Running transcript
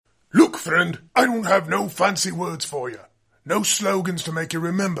friend, I don't have no fancy words for you. No slogans to make you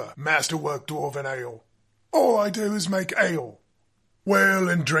remember masterwork dwarven ale. All I do is make ale. Well,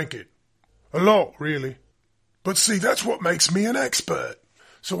 and drink it. A lot, really. But see, that's what makes me an expert.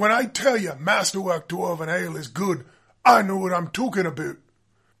 So when I tell you masterwork dwarven ale is good, I know what I'm talking about.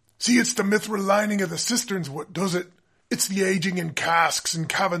 See, it's the mithril lining of the cisterns what does it. It's the aging in casks and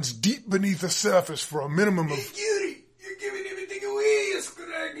caverns deep beneath the surface for a minimum of... Hey, Cutie, you're giving everything away, you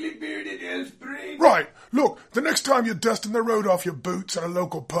scraggly bearded elf brain. Right, look, the next time you're dusting the road off your boots at a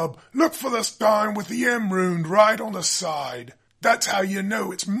local pub, look for the stein with the M runed right on the side. That's how you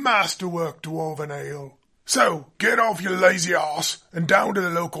know it's masterwork dwarven ale. So, get off your lazy arse and down to the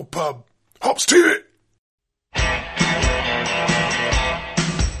local pub. Hops to it!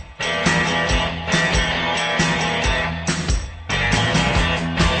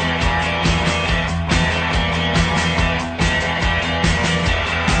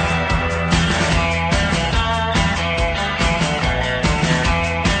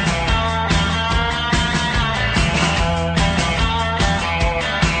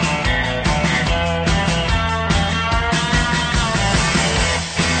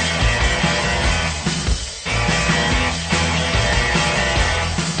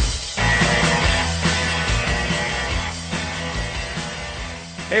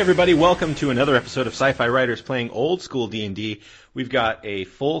 Hey everybody, welcome to another episode of Sci-Fi Writers playing old school D&D. We've got a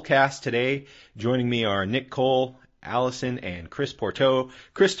full cast today. Joining me are Nick Cole, Allison and Chris Porteau,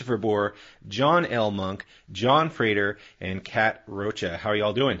 Christopher Bohr, John L. Monk, John Frater, and Kat Rocha. How are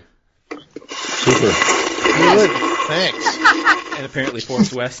y'all doing? Super. Good. Thanks. And apparently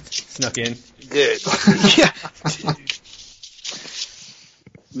Forrest West snuck in. Good. Yeah.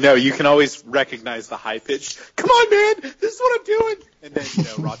 No, you can always recognize the high pitch. Come on, man! This is what I'm doing! And then,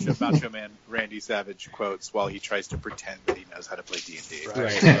 Macho Man Randy Savage quotes while he tries to pretend that he knows how to play D&D.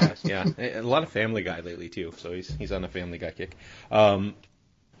 Right, yeah. A lot of Family Guy lately, too, so he's on a Family Guy kick.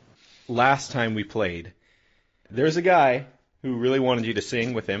 Last time we played, there's a guy who really wanted you to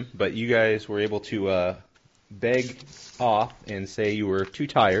sing with him, but you guys were able to beg off and say you were too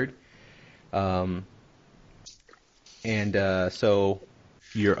tired. So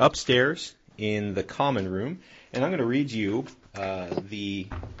you're upstairs in the common room, and I'm going to read you the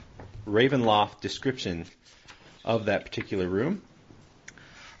Ravenloft description of that particular room.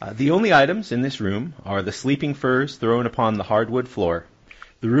 The only items in this room are the sleeping furs thrown upon the hardwood floor.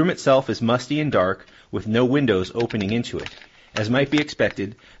 The room itself is musty and dark, with no windows opening into it. As might be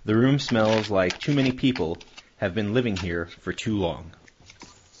expected, the room smells like too many people have been living here for too long.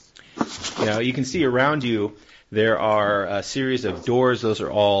 You can see around you there are a series of doors. Those are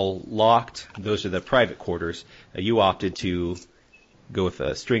all locked. Those are the private quarters. You opted to go with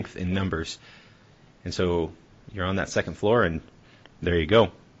strength in numbers. And so you're on that second floor, and there you go.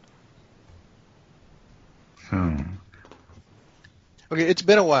 Okay, it's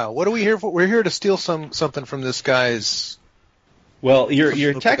been a while. What are we here for? We're here to steal something from this guy's... Well,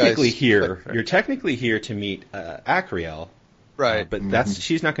 you're technically here. You're technically here to meet Acriel. Right. But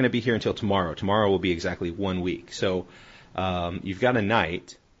she's not going to be here until tomorrow. Tomorrow will be exactly 1 week. So you've got a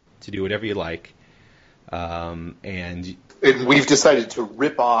night to do whatever you like. And we've decided to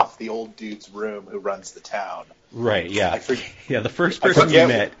rip off the old dude's room who runs the town. Right, yeah. The first person you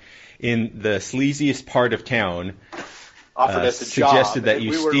met in the sleaziest part of town offered us a suggested job, that you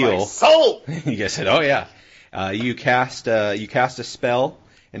we steal. Were like, sold! You said, oh, yeah. You cast a spell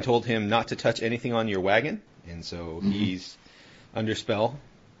and told him not to touch anything on your wagon. And so he's under spell,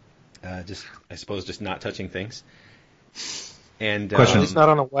 I suppose just not touching things. And question: he's not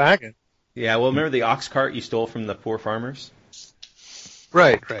on a wagon. Yeah, well, remember the ox cart you stole from the poor farmers?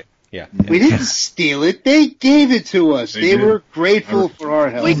 Right. Yeah. We didn't steal it; they gave it to us. They were grateful for our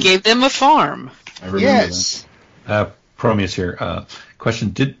help. We gave them a farm. I remember that. Prometheus here.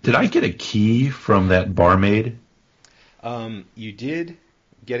 Question: Did I get a key from that barmaid? You did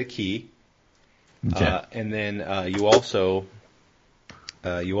get a key, okay. And then you also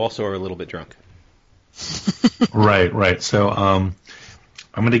are a little bit drunk. Right. So I'm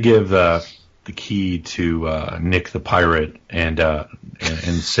going to give the key to Nick the pirate and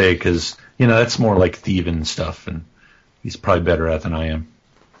say, because that's more like thieving stuff, and he's probably better at it than I am.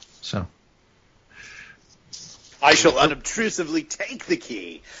 So I shall unobtrusively take the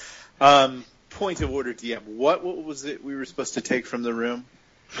key. Point of order, DM. What was it we were supposed to take from the room?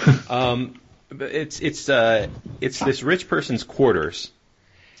 It's this rich person's quarters.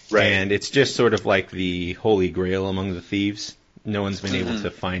 Right. And it's just sort of like the holy grail among the thieves. No one's been able to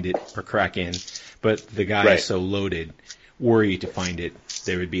find it or crack in. But the guy is so loaded, were you to find it,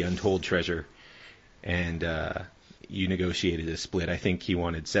 there would be untold treasure. And you negotiated a split. I think he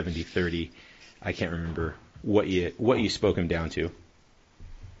wanted 70-30. I can't remember what you spoke him down to.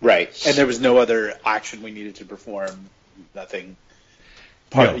 Right, and there was no other action we needed to perform. Nothing,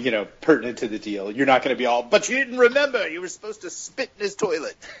 pertinent to the deal. You're not going to be all, but you didn't remember. You were supposed to spit in his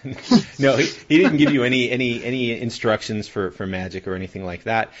toilet. No, he didn't give you any instructions for magic or anything like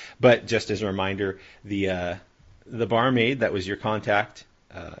that. But just as a reminder, the barmaid that was your contact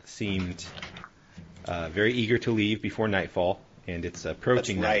seemed very eager to leave before nightfall, and it's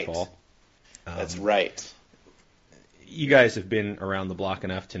approaching nightfall. That's right. You guys have been around the block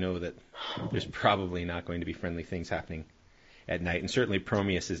enough to know that there's probably not going to be friendly things happening at night, and certainly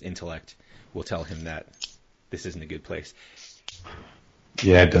Prometheus's intellect will tell him that this isn't a good place.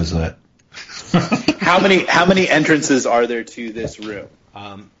 Yeah, it does that. How many entrances are there to this room?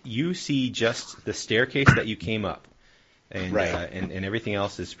 You see just the staircase that you came up, and Right. And everything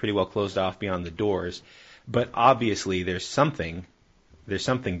else is pretty well closed off beyond the doors. But obviously, there's something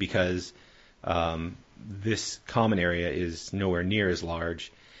because this common area is nowhere near as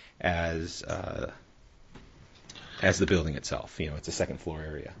large as the building itself. It's a second floor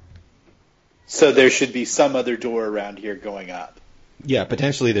area. So there should be some other door around here going up. Yeah,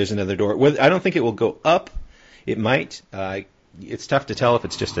 potentially there's another door. I don't think it will go up. It might. It's tough to tell if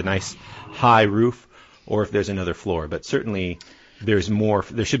it's just a nice high roof or if there's another floor. But certainly there's more.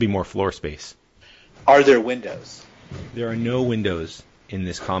 There should be more floor space. Are there windows? There are no windows in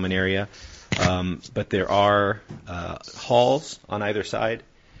this common area, but there are halls on either side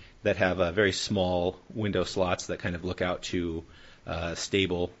that have very small window slots that kind of look out to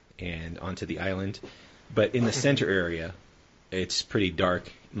stable and onto the island. But in the center area, it's pretty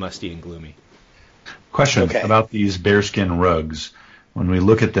dark, musty, and gloomy. Question about these bearskin rugs. When we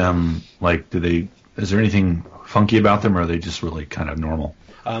look at them, is there anything funky about them, or are they just really kind of normal?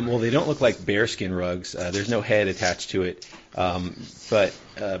 Well, they don't look like bearskin rugs. There's no head attached to it. But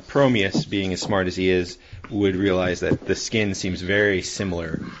Prometheus, being as smart as he is, would realize that the skin seems very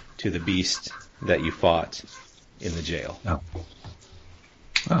similar to the beast that you fought in the jail.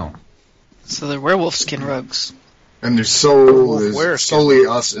 Oh. So they're werewolf skin rugs. And there's solely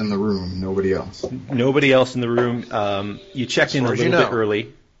us in the room, nobody else. Nobody else in the room. You checked in a little bit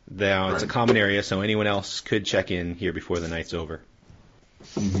early. Now it's a common area, so anyone else could check in here before the night's over.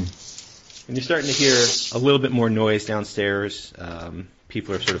 Mm-hmm. And you're starting to hear a little bit more noise downstairs.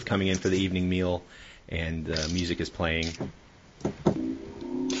 People are sort of coming in for the evening meal, and music is playing.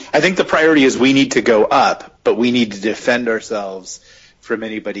 I think the priority is we need to go up, but we need to defend ourselves from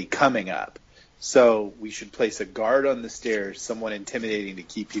anybody coming up. So we should place a guard on the stairs, someone intimidating to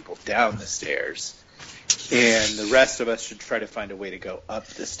keep people down the stairs. And the rest of us should try to find a way to go up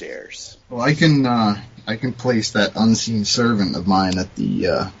the stairs. Well, I can place that unseen servant of mine at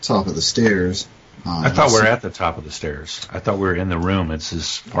the top of the stairs. I thought we were at the top of the stairs. I thought we were in the room. It's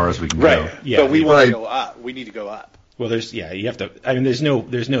as far as we can go. Yeah, but we want to go up. We need to go up. Well, you have to. I mean, there's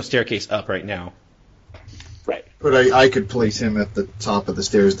no staircase up right now. Right. But I could place him at the top of the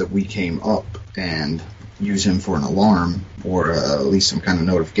stairs that we came up and use him for an alarm or at least some kind of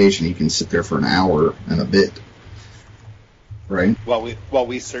notification. He can sit there for an hour and a bit. Right? While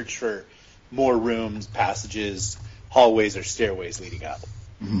we search for more rooms, passages, hallways, or stairways leading up.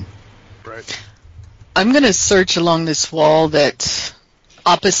 Mm-hmm. Right. I'm going to search along this wall that's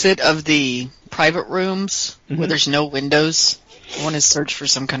opposite of the private rooms where there's no windows. I want to search for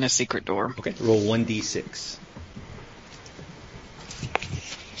some kind of secret door. Okay, roll 1d6.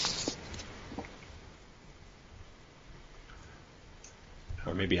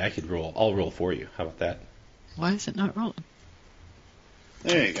 Or maybe I could roll. I'll roll for you. How about that? Why is it not rolling?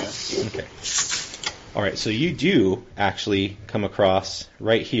 There you go. Okay. All right, so you do actually come across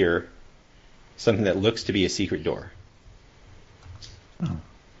right here something that looks to be a secret door. Oh.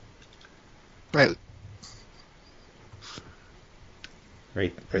 Right.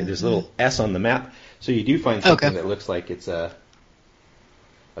 There's a little S on the map, so you do find something that looks like it's a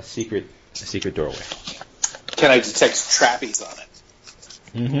secret doorway. Can I detect trappies on it?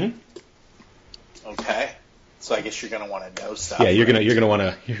 Mm-hmm. Okay. So I guess you're gonna want to know stuff. Yeah, you're gonna want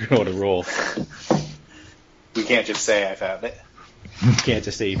to roll. We can't just say I found it. You can't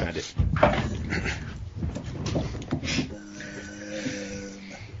just say you found it.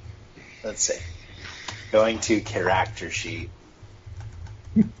 Let's see. Going to character sheet.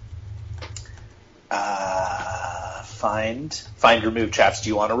 Find remove traps. Do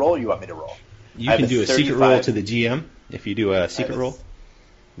you want to roll or you want me to roll? You can do a secret roll to the GM. If you do a secret roll,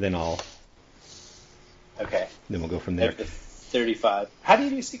 then I'll... Okay. Then we'll go from I there. have the 35. How do you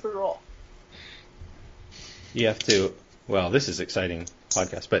do secret roll? You have to... Well, this is exciting.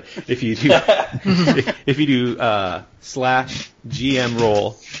 podcast. But if you do, if you do /GM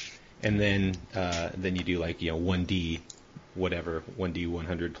roll, and then you do like 1D, whatever 1D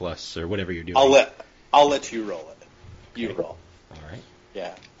 100 plus or whatever you're doing. I'll let you roll it. You Okay. roll. All right.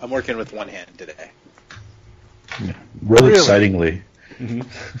 Yeah, I'm working with one hand today. Yeah. Real Really? excitingly. Mm-hmm. You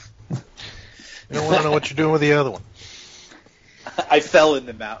don't want to know what you're doing with the other one. I fell in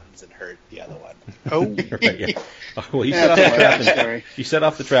the mountains and hurt the other one. Oh, Right, yeah. Well, you Yeah, set off the that's trap. a story. You set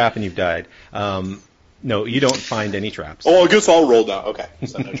off the trap and you've died. No, you don't find any traps. Oh, I guess I'll roll now. Okay,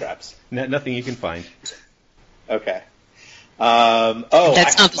 so no traps. Nothing you can find. Okay.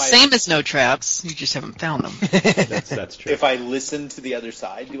 That's not the same as no traps. You just haven't found them. That's true. If I listen to the other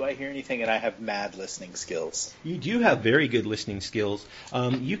side, do I hear anything? And I have mad listening skills. You do have very good listening skills.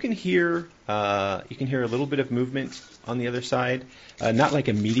 You can hear a little bit of movement on the other side, not like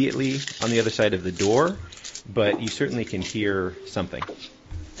immediately on the other side of the door, but you certainly can hear something.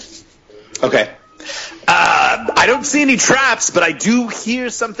 Okay. I don't see any traps, but I do hear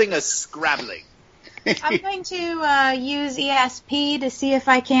something scrabbling. I'm going to use ESP to see if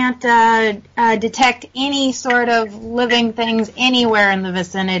I can't detect any sort of living things anywhere in the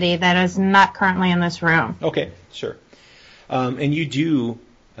vicinity that is not currently in this room. Okay, sure. And you do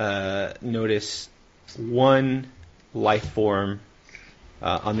notice one life form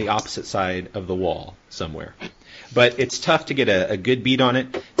on the opposite side of the wall somewhere. But it's tough to get a good beat on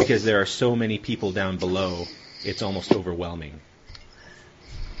it because there are so many people down below, it's almost overwhelming.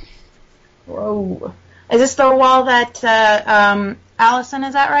 Whoa. Is this the wall that Allison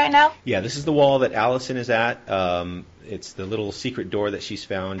is at right now? Yeah, this is the wall that Allison is at. It's the little secret door that she's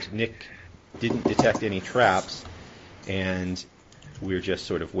found. Nick didn't detect any traps, and we're just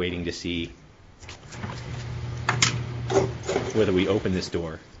sort of waiting to see whether we open this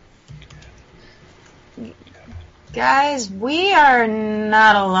door. Guys, we are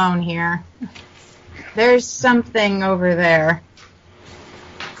not alone here. There's something over there.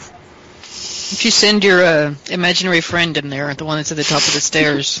 If you send your imaginary friend in there, the one that's at the top of the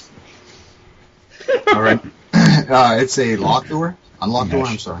stairs. All right. It's a locked door? Unlocked door?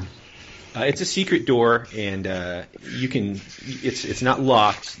 I'm sorry. It's a secret door, and you can. It's not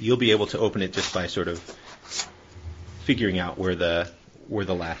locked. You'll be able to open it just by sort of figuring out where the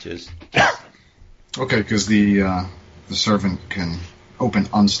latch is. Okay, because the servant can open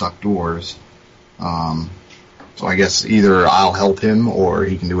unstuck doors. So I guess either I'll help him or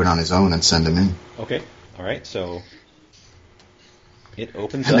he can do it on his own and send him in. Okay. All right. So it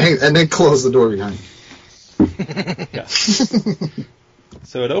opens up. And then close the door behind you. Yeah.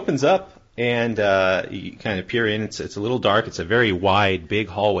 So it opens up, and you kind of peer in. It's a little dark. It's a very wide, big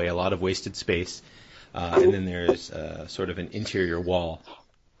hallway, a lot of wasted space. And then there's sort of an interior wall.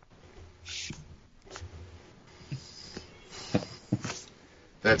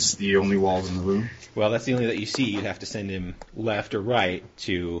 That's the only walls in the room? Well, that's the only that you see. You'd have to send him left or right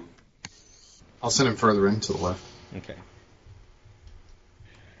to... I'll send him further in to the left. Okay.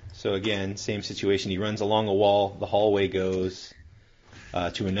 So again, same situation. He runs along a wall. The hallway goes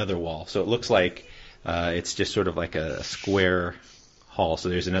to another wall. So it looks like it's just sort of like a square hall. So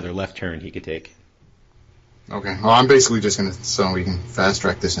there's another left turn he could take. Okay. Well, I'm basically just going to, so we can fast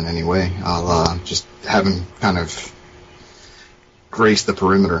track this in any way, I'll just have him kind of grace the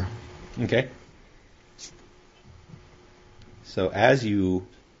perimeter. Okay. So as you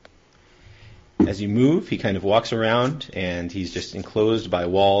move, he kind of walks around, and he's just enclosed by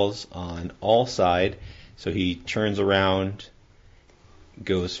walls on all sides. So he turns around,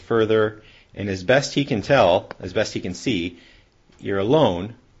 goes further, and as best he can tell, as best he can see, you're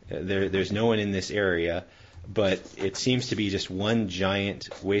alone. There's no one in this area, but it seems to be just one giant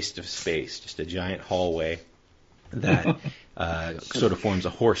waste of space, just a giant hallway that sort of forms a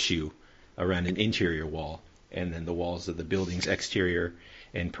horseshoe around an interior wall, and then the walls of the building's exterior,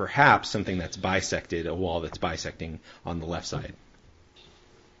 and perhaps something that's bisected, a wall that's bisecting on the left side.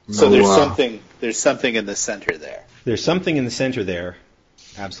 So there's something in the center there. There's something in the center there,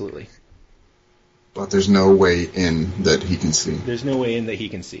 absolutely. But there's no way in that he can see. There's no way in that he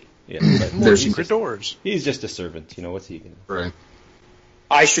can see. Yeah, but There's secret doors. He's just a servant, what's he going to do? Right.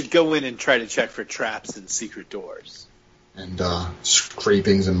 I should go in and try to check for traps and secret doors. And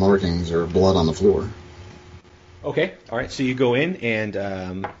scrapings and markings or blood on the floor. Okay, all right, so you go in, and do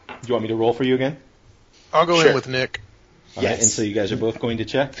you want me to roll for you again? I'll go Sure. in with Nick. All right, and so you guys are both going to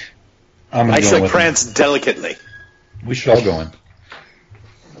check? I shall prance delicately. We should all go in.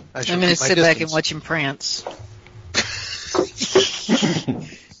 I'm going to sit back and watch him prance.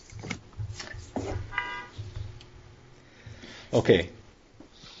 Okay.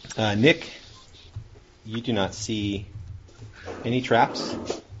 Nick, you do not see any traps,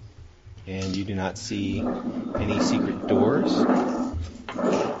 and you do not see any secret doors.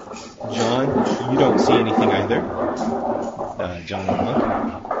 John, you don't see anything either. John and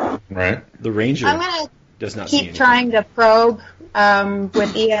Monk. Right. The ranger I'm going does to not see keep anything. trying to probe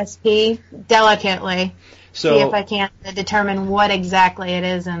with ESP delicately. See if I can't determine what exactly it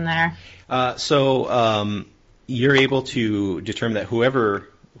is in there. So you're able to determine that whoever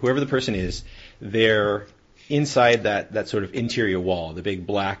the person is, they're inside that sort of interior wall, the big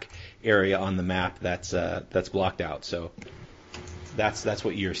black area on the map that's blocked out. So that's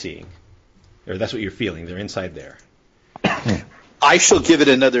what you're seeing, or that's what you're feeling. They're inside there. I shall give it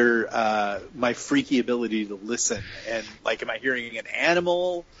another, my freaky ability to listen. And, like, am I hearing an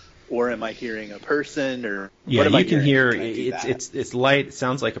animal, or am I hearing a person, or yeah, what am you can hear, it's it's light, it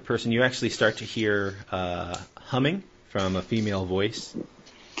sounds like a person. You actually start to hear humming from a female voice.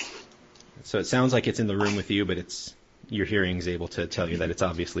 So it sounds like it's in the room with you, but your hearing is able to tell you that it's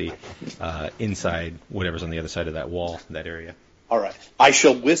obviously inside whatever's on the other side of that wall, that area. All right. I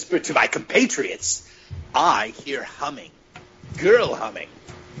shall whisper to my compatriots, I hear humming. Girl humming.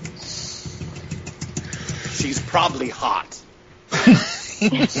 She's probably hot.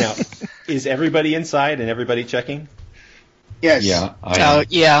 Now, is everybody inside and everybody checking? Yes. Yeah.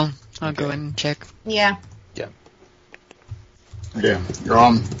 Yeah. I'll go ahead and check. Yeah. Yeah.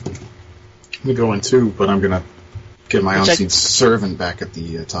 I'm going too, but I'm going to get my unseen servant back at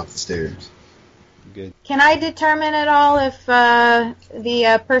the top of the stairs. Good. Can I determine at all if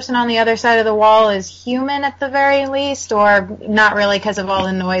the person on the other side of the wall is human at the very least, or not really because of all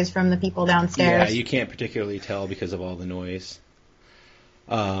the noise from the people downstairs? Yeah, you can't particularly tell because of all the noise.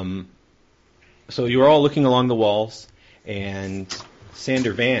 So you're all looking along the walls, and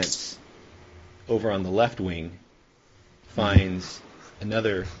Sander Vance, over on the left wing, finds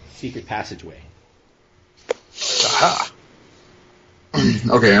another secret passageway. Aha.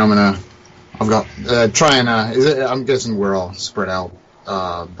 Okay, I've got I'm guessing we're all spread out,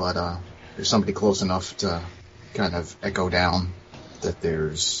 but there's somebody close enough to kind of echo down that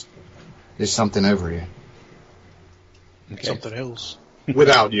there's something over here. Okay. Something else.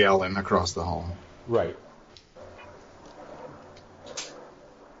 Without yelling across the hall. Right.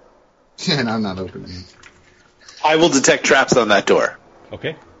 And I'm not opening it. I will detect traps on that door.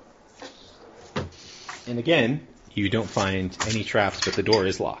 Okay. And again, you don't find any traps, but the door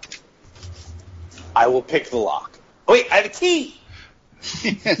is locked. I will pick the lock. Oh, wait, I have a key.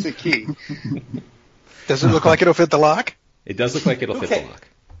 That's a key. Does it look like it'll fit the lock? It does look like it'll fit the lock.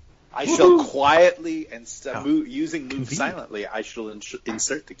 I shall quietly and using move silently. I shall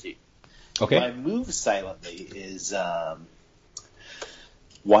insert the key. Okay. My move silently is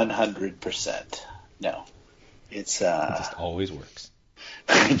 100%. No, it's It just always works.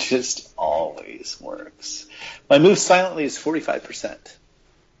 it just always works. My move silently is 45%.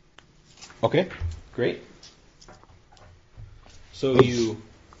 Okay, great. So you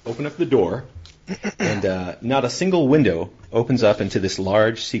open up the door, and not a single window opens up into this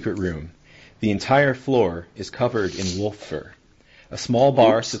large secret room. The entire floor is covered in wolf fur. A small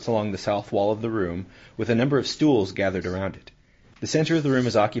bar sits along the south wall of the room, with a number of stools gathered around it. The center of the room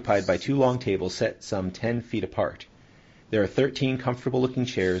is occupied by 2 long tables set some 10 feet apart. There are 13 comfortable-looking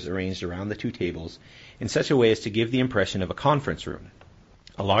chairs arranged around the 2 tables in such a way as to give the impression of a conference room.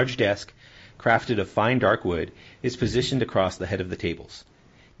 A large desk, crafted of fine dark wood, is positioned across the head of the tables.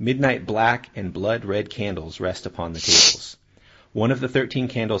 Midnight black and blood-red candles rest upon the tables. One of the 13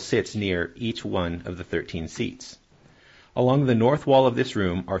 candles sits near each one of the 13 seats. Along the north wall of this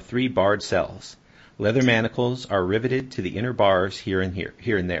room are 3 barred cells. Leather manacles are riveted to the inner bars here and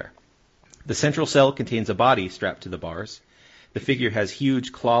there. The central cell contains a body strapped to the bars. The figure has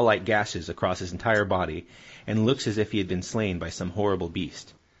huge claw-like gashes across his entire body and looks as if he had been slain by some horrible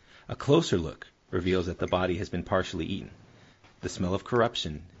beast. A closer look reveals that the body has been partially eaten. The smell of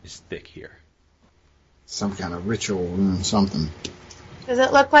corruption is thick here. Some kind of ritual, something. Does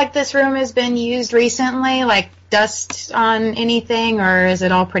it look like this room has been used recently, like dust on anything, or is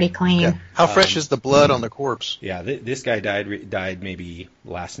it all pretty clean? Yeah. How fresh is the blood on the corpse? Yeah, this guy died maybe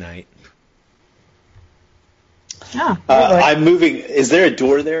last night. Oh, I'm moving. Is there a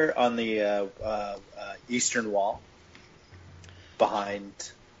door there on the eastern wall behind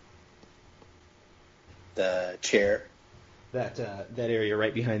the chair? That area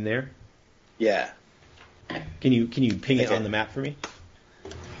right behind there. Yeah. Can you ping it on the map for me?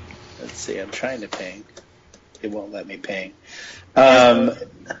 Let's see. I'm trying to ping. It won't let me ping. I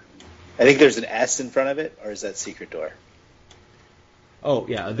think there's an S in front of it, or is that secret door? Oh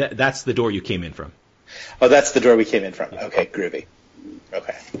yeah, that's the door you came in from. Oh, that's the door we came in from. Okay, groovy.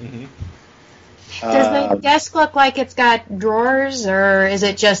 Okay. Mm-hmm. Does the desk look like it's got drawers, or is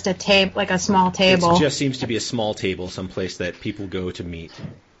it just a table, like a small table? It just seems to be a small table, someplace that people go to meet.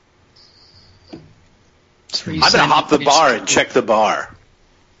 I'm going to hop the bar and check the bar.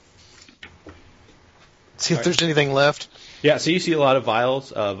 See if there's anything left. Yeah, so you see a lot of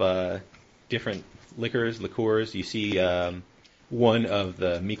vials of different liqueurs. You see one of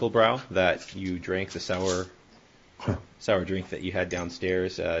the Michelbrau that you drank, the sour drink that you had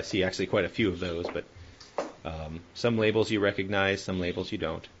downstairs. See actually quite a few of those, but some labels you recognize, some labels you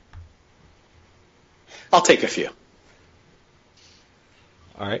don't. I'll take a few.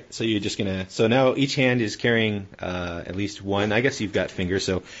 All right, so you're just gonna. So now each hand is carrying at least one. I guess you've got fingers,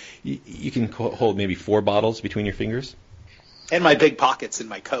 so you can hold maybe 4 bottles between your fingers. And my big pockets in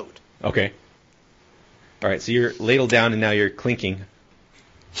my coat. Okay. All right, so you're ladled down, and now you're clinking.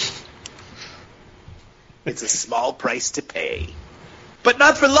 It's a small price to pay, but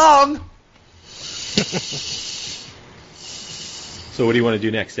not for long. So what do you want to do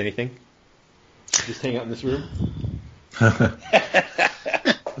next? Anything? Just hang out in this room?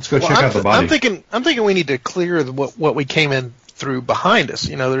 Let's go check out the body. I'm thinking we need to clear what we came in through behind us.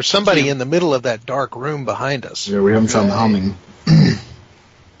 You know, there's somebody in the middle of that dark room behind us. Yeah, we haven't found the humming.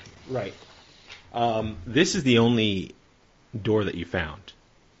 Right. This is the only door that you found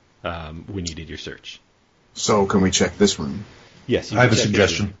when you did your search. So can we check this room? Yes. I have a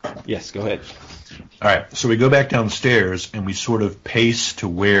suggestion. Yes, go ahead. All right, so we go back downstairs and we sort of pace to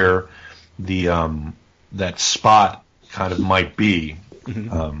where the that spot kind of might be,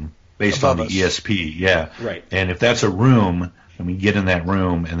 based Above on the us. ESP. Yeah. Right. And if that's a room, then we get in that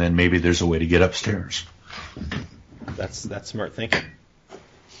room, and then maybe there's a way to get upstairs. That's smart thinking.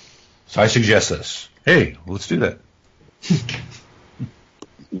 So I suggest this. Hey, let's do that.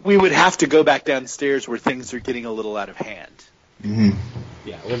 We would have to go back downstairs where things are getting a little out of hand. Mm-hmm.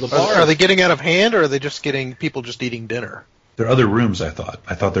 Yeah. Well, the bar. Are they getting out of hand, or are they just getting people just eating dinner? There are other rooms, I thought.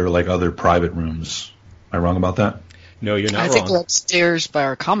 I thought there were like other private rooms. Am I wrong about that? No, you're not I wrong. think they're upstairs by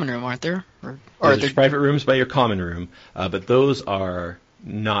our common room, aren't there? Or There's private rooms by your common room, but those are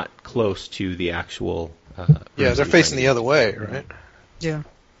not close to the actual. Yeah, they're facing the other way, right? Yeah.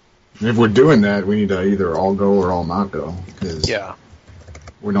 If we're doing that, we need to either all go or all not go. Because Yeah.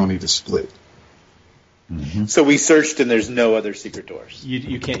 we don't need to split. Mm-hmm. So we searched and there's no other secret doors.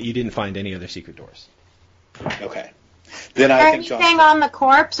 You didn't find any other secret doors. Okay. Then I think Anything on the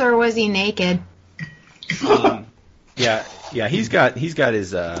corpse, or was he naked? Yeah. He's got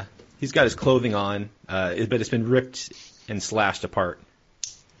his clothing on, but it's been ripped and slashed apart.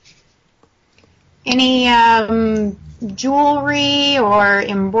 Any jewelry or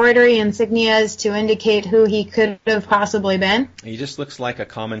embroidery insignias to indicate who he could have possibly been? He just looks like a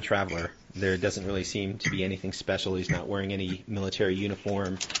common traveler. There doesn't really seem to be anything special. He's not wearing any military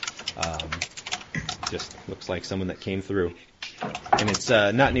uniform. Just looks like someone that came through. And it's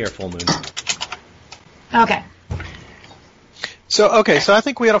not near a full moon. Okay. So I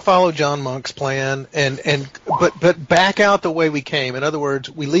think we ought to follow John Monk's plan but back out the way we came. In other words,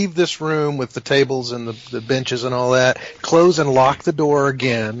 we leave this room with the tables and the benches and all that, close and lock the door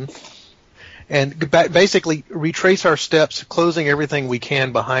again, and basically retrace our steps, closing everything we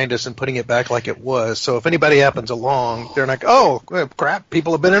can behind us and putting it back like it was. So if anybody happens along, they're like, "Oh, crap,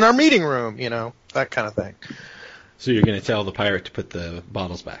 people have been in our meeting room," you know, that kind of thing. So you're going to tell the pirate to put the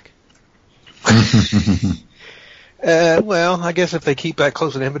bottles back? Well, I guess if they keep that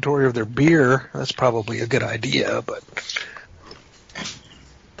close an inventory of their beer, that's probably a good idea, but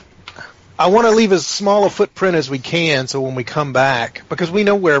I want to leave as small a footprint as we can so when we come back, because we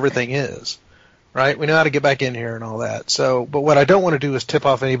know where everything is, right? We know how to get back in here and all that. So, but what I don't want to do is tip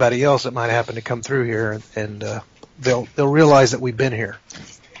off anybody else that might happen to come through here, and they'll realize that we've been here.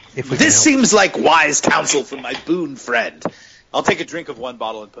 If we This seems like wise counsel from my boon friend. I'll take a drink of one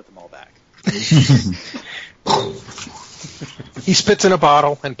bottle and put them all back. He spits in a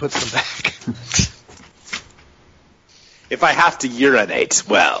bottle and puts them back. If I have to urinate,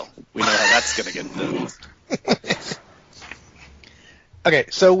 well, we know how that's going to get done. Okay,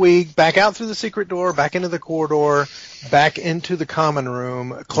 so we back out through the secret door, back into the corridor, back into the common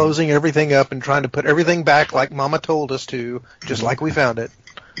room, closing everything up and trying to put everything back like Mama told us to, just like we found it.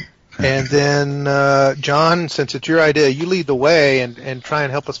 And then, John, since it's your idea, you lead the way and try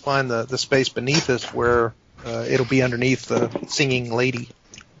and help us find the space beneath us where it'll be underneath the singing lady.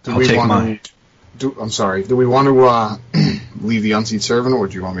 Do we want to leave the unseen servant, or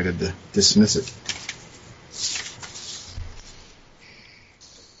do you want me to dismiss it?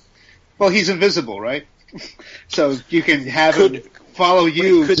 Well, he's invisible, right? So you can have him follow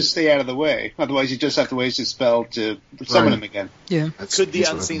you to stay out of the way. Otherwise, you just have to waste his spell to summon him again. Yeah. Could the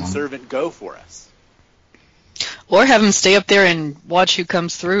unseen servant go for us? Or have him stay up there and watch who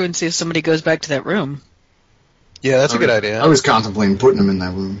comes through and see if somebody goes back to that room. Yeah, that's a good idea. I was contemplating putting him in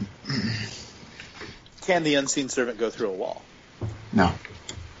that room. Can the unseen servant go through a wall? No.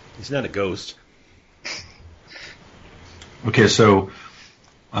 He's not a ghost. Okay, so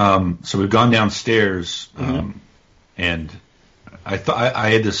we've gone downstairs, and I thought I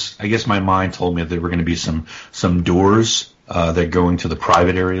had this. I guess my mind told me that there were going to be some doors that go into the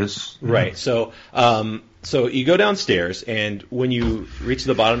private areas. Right. So you go downstairs, and when you reach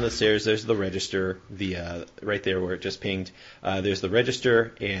the bottom of the stairs, there's the register. The right there where it just pinged. There's the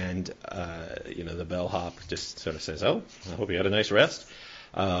register, and the bellhop just sort of says, "Oh, I hope you had a nice rest."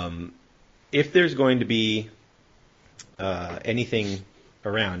 If there's going to be anything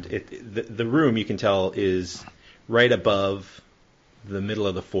around, the room you can tell is right above the middle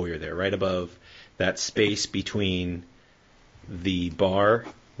of the foyer there, right above that space between the bar,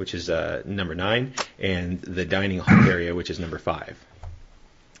 which is number 9, and the dining hall area, which is number 5.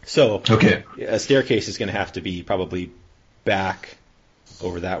 So a staircase is going to have to be probably back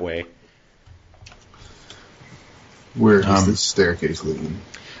over that way. Where is this staircase leading?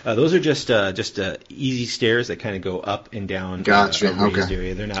 Those are just easy stairs that kind of go up and down. Gotcha. A raised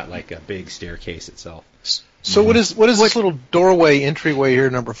area. They're not like a big staircase itself. So what is this little doorway entryway here,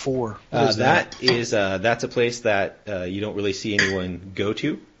 number 4? That's a place that you don't really see anyone go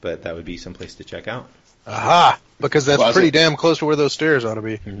to, but that would be some place to check out. Aha! Because that's pretty damn close to where those stairs ought to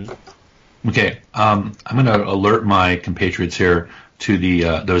be. Mm-hmm. Okay, I'm going to alert my compatriots here to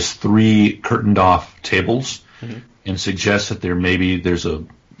the those 3 curtained off tables, and suggest that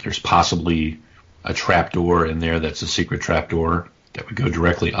there's possibly a trap door in there that's a secret trap door that would go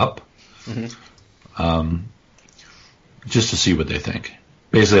directly up. Just to see what they think.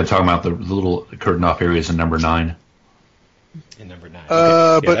 Basically, I'm talking about the little curtain off areas in number 9. In number 9.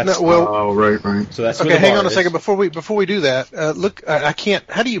 Right. So that's okay. Hang on a second before we do that. Look, I can't.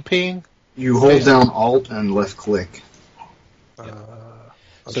 How do you ping? You hold down Alt and left click.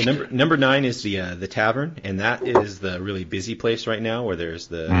 So number 9 is the tavern, and that is the really busy place right now, where there's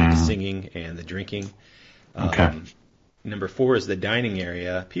the singing and the drinking. Number 4 is the dining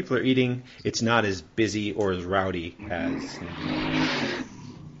area. People are eating. It's not as busy or as rowdy as.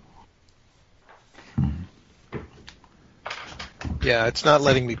 Yeah, it's not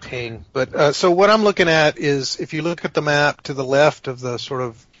letting me ping. But so what I'm looking at is, if you look at the map to the left of the sort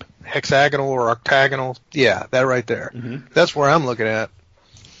of hexagonal or octagonal, yeah, that right there. That's where I'm looking at.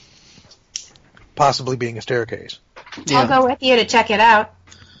 Possibly being a staircase. I'll go with you to check it out.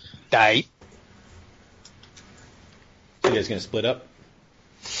 Die. So you guys going to split up?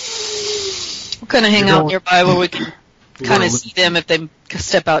 We're going to hang out nearby where we can kind of see them if they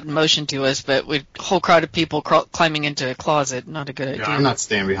step out in motion to us, but with a whole crowd of people climbing into a closet, not a good idea. I'm not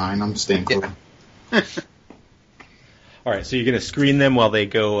staying behind. I'm staying close. All right, so you're going to screen them while they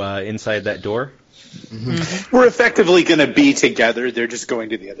go inside that door? We're effectively going to be together. They're just going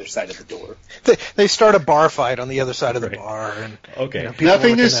to the other side of the door. They start a bar fight on the other side of the bar. And,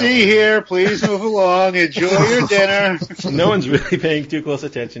 nothing to see here. Please move along. Enjoy your dinner. No one's really paying too close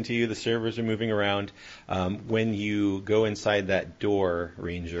attention to you. The servers are moving around. When you go inside that door,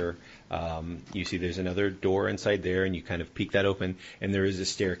 Ranger, you see there's another door inside there, and you kind of peek that open, and there is a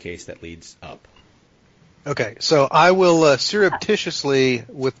staircase that leads up. Okay, so I will surreptitiously,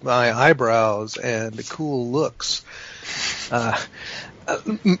 with my eyebrows and cool looks,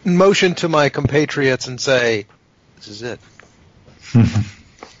 motion to my compatriots and say, "This is it."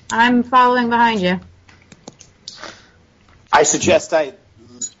 I'm following behind you. I suggest I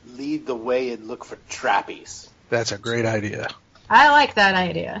lead the way and look for trappies. That's a great idea. I like that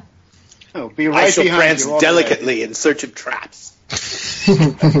idea. Oh, be right I shall behind prance you, delicately in search of traps. You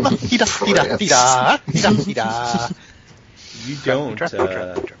don't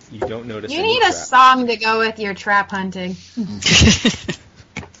notice. You need a song to go with your trap hunting. It's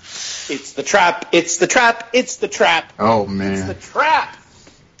the trap. It's the trap. It's the trap. Oh man, it's the trap.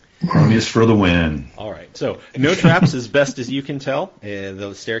 Armies for the win. All right, so no traps as best as you can tell.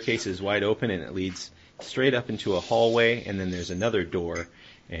 The staircase is wide open and it leads straight up into a hallway, and then there's another door,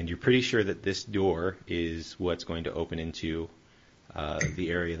 and you're pretty sure that this door is what's going to open into the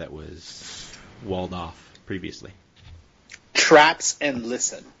area that was walled off previously. Traps and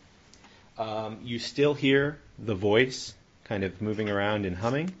listen. You still hear the voice kind of moving around and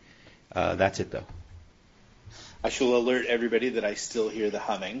humming. That's it, though. I shall alert everybody that I still hear the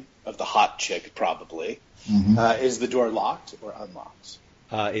humming of the hot chick, probably. Is the door locked or unlocked?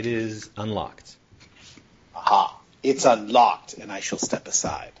 It is unlocked. Aha. It's unlocked, and I shall step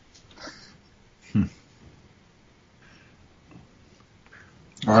aside.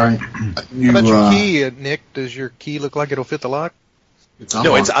 All right. How about your key, Nick? Does your key look like it'll fit the lock?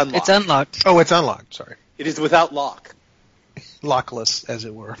 No, it's unlocked. It's unlocked. Oh, it's unlocked. Sorry. It is without lock. Lockless, as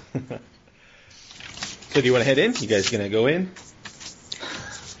it were. So do you want to head in? You guys going to go in?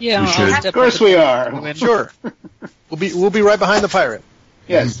 Yeah, We should. Of course we are. Sure. We'll be right behind the pirate.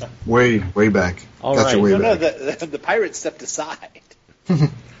 Yes. Way back. All Got right. your way No, back. the pirate stepped aside. Yeah,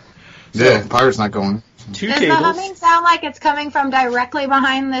 the pirate's not going. Two Does the tables. humming sound like it's coming from directly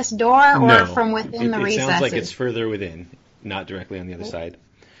behind this door or No. from within the It recesses? sounds like it's further within, not directly on the other side.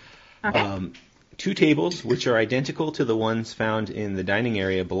 Okay. Two tables, which are identical to the ones found in the dining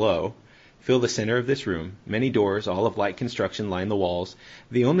area below, fill the center of this room. Many doors, all of light construction, line the walls.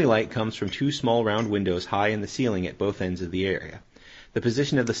 The only light comes from two small round windows high in the ceiling at both ends of the area. The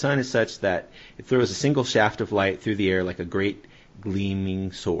position of the sun is such that it throws a single shaft of light through the air like a great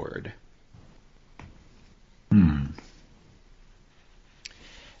gleaming sword.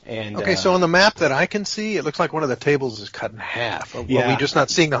 And, Okay, so on the map that I can see, it looks like one of the tables is cut in half. Are we just not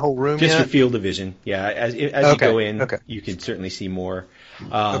seeing the whole room just yet? for field of vision. Yeah, as you go in, you can certainly see more.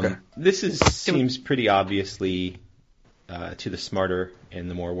 This seems pretty obviously, to the smarter and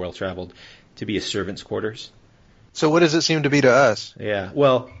the more well-traveled, to be a servant's quarters. So what does it seem to be to us? Yeah,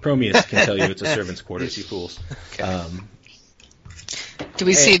 well, Prometheus can tell you it's a servant's quarters, you fools. Okay. Do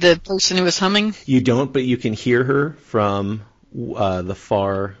we see the person who was humming? You don't, but you can hear her from the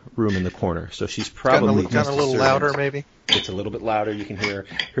far room in the corner. So she's probably Got a little louder, maybe? It's a little bit louder. You can hear her.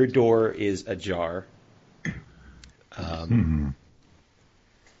 Her door is ajar.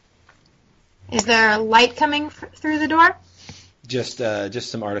 Is there light coming through the door? Just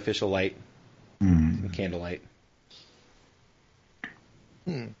some artificial light, some candlelight.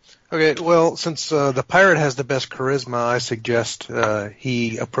 Okay, well, since the pirate has the best charisma, I suggest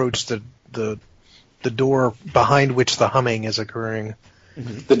he approach the door behind which the humming is occurring.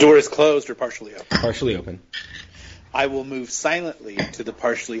 The door is closed or partially open. Partially open. I will move silently to the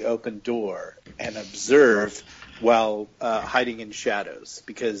partially open door and observe while hiding in shadows,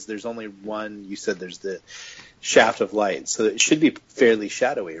 because there's only one. You said there's the shaft of light, so it should be fairly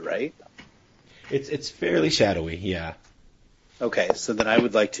shadowy, right? It's fairly shadowy, yeah. Okay, so then I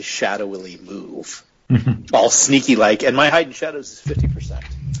would like to shadowily move, all sneaky like, and my hide in shadows is 50%.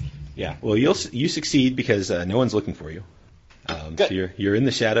 Yeah, well, you succeed because no one's looking for you. So you're in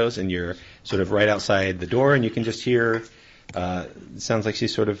the shadows and you're sort of right outside the door, and you can just hear. It sounds like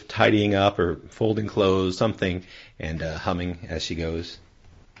she's sort of tidying up or folding clothes, something, and humming as she goes.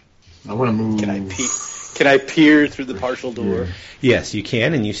 I want to move. Can I peer through the partial door? Yes, you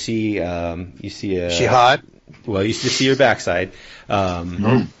can, and you see She hot? Well, you just see her backside.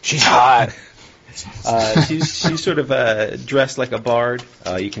 She's hot. She's sort of dressed like a bard.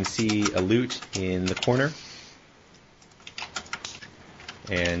 You can see a lute in the corner,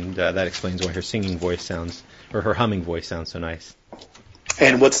 and that explains why her singing voice sounds, or her humming voice sounds so nice.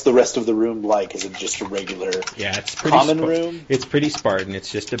 And what's the rest of the room like? Is it just a regular it's pretty common room? It's pretty Spartan.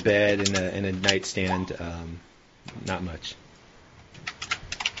 It's just a bed and a nightstand. Not much.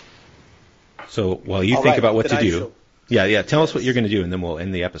 So while you think about what to do, tell us what you're going to do, and then we'll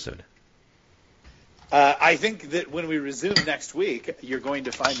end the episode. I think that when we resume next week, you're going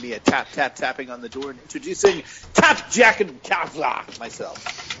to find me tapping on the door and introducing Tap Jack and Kavla myself.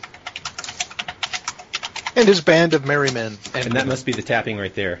 And his band of merry men. And that must be the tapping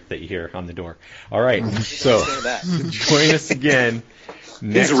right there that you hear on the door. All right, so join us again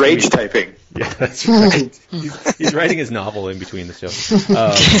next He's rage week. Typing. Yeah, that's right. He's writing his novel in between the shows.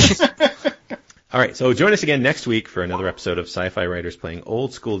 All right, so join us again next week for another episode of Sci-Fi Writers Playing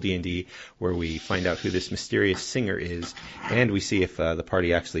Old School D&D, where we find out who this mysterious singer is, and we see if the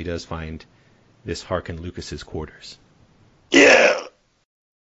party actually does find this Harkin Lucas's quarters. Yeah!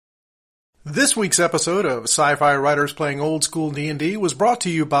 This week's episode of Sci-Fi Writers Playing Old School D&D was brought to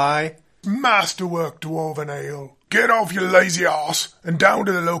you by Masterwork Dwarven Ale. Get off your lazy ass and down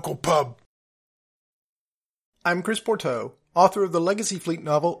to the local pub. I'm Chris Porteau, author of the Legacy Fleet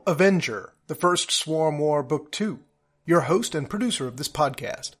novel Avenger, the First Swarm War Book 2, your host and producer of this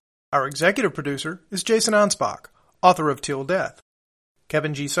podcast. Our executive producer is Jason Anspach, author of Till Death.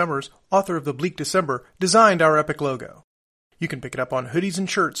 Kevin G. Summers, author of The Bleak December, designed our epic logo. You can pick it up on hoodies and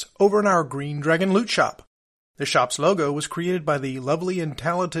shirts over in our Green Dragon Loot Shop. The shop's logo was created by the lovely and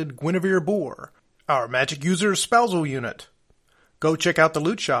talented Guinevere Boer, our magic user spousal unit. Go check out the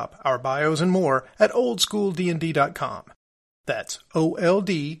Loot Shop, our bios and more at oldschooldnd.com. That's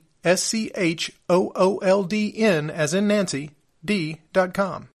OLDSCHOOLDN as in Nancy,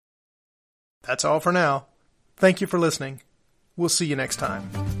 D.com. That's all for now. Thank you for listening. We'll see you next time.